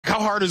How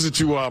hard is it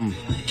to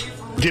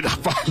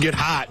get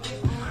hot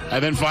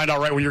and then find out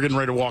right when you're getting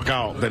ready to walk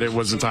out that it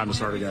wasn't time to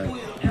start again?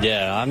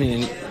 Yeah, I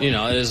mean,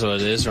 it is what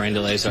it is. Rain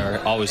delays are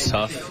always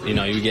tough.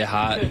 You get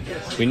hot.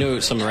 We knew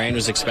some rain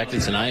was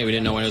expected tonight. We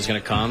didn't know when it was going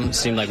to come. It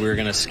seemed like we were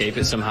going to escape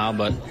it somehow,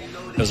 but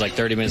it was like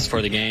 30 minutes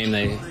before the game.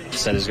 They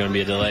said it was going to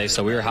be a delay.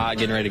 So we were hot,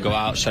 getting ready to go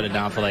out, shut it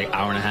down for like an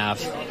hour and a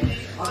half.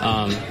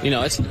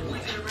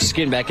 It's just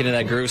getting back into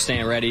that groove,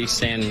 staying ready,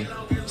 staying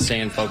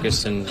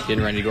focused, and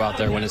getting ready to go out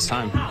there when it's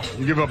time.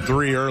 You give up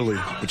 3 early,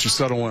 but you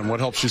settle in. What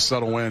helps you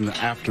settle in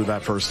after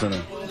that first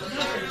inning?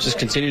 Just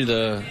continue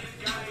to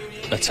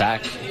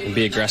attack and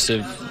be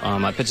aggressive.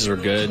 My pitches were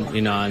good,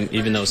 and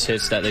even those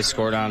hits that they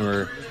scored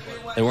on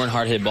they weren't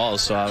hard hit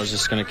balls, so I was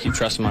just going to keep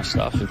trusting my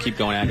stuff and keep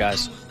going at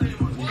guys.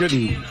 You're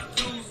getting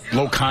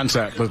low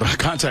contact, but the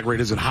contact rate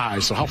isn't high,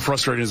 so how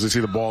frustrating is it to see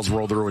the balls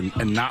roll through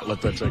and not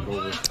let that take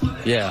over?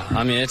 Yeah,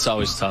 I mean, it's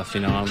always tough,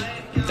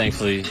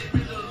 Thankfully,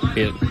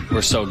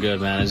 we're so good,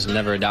 man. There's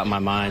never a doubt in my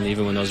mind,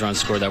 even when those runs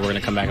scored, that we're going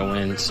to come back and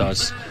win. So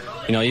it's,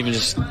 even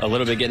just a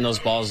little bit getting those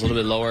balls a little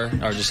bit lower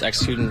or just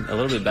executing a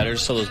little bit better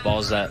so those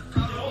balls that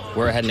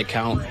we're ahead in the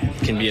count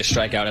can be a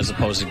strikeout as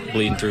opposed to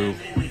bleeding through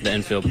the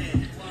infield.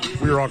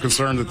 We were all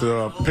concerned that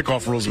the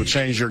pickoff rules would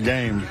change your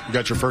game. You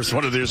got your first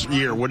one of this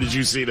year. What did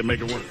you see to make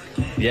it work?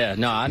 Yeah,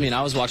 no, I mean,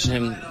 I was watching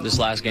him this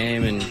last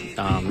game, and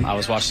I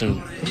was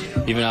watching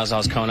him even as I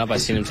was coming up. I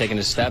seen him taking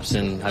his steps,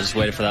 and I just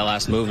waited for that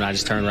last move, and I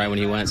just turned right when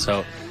he went.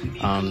 So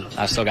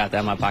I still got that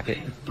in my pocket.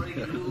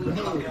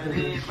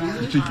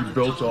 You think you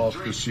built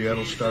off the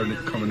Seattle start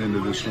coming into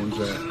this one,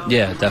 Zach?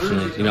 Yeah,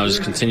 definitely.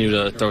 Just continue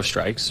to throw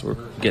strikes. We're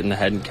getting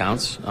ahead in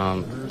counts.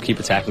 Keep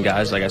attacking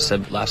guys, like I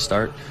said last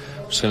start.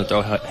 Just going to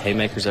throw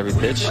haymakers every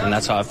pitch, and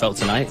that's how I felt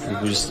tonight.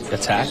 We just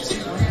attacked,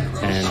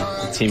 and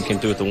the team came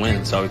through with the win.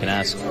 That's all we can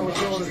ask.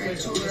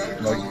 This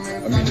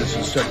is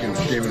the second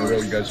game in a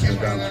row you guys have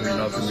been down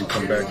 3-0 and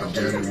come back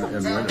again and win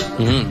it.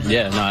 Mm-hmm.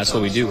 Yeah, no, that's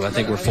what we do. I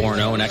think we're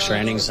 4-0 in extra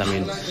innings. I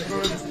mean,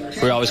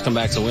 we always come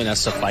back to win.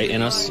 That's the fight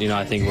in us.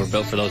 I think we're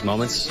built for those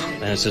moments,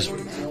 and it's just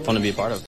fun to be a part of.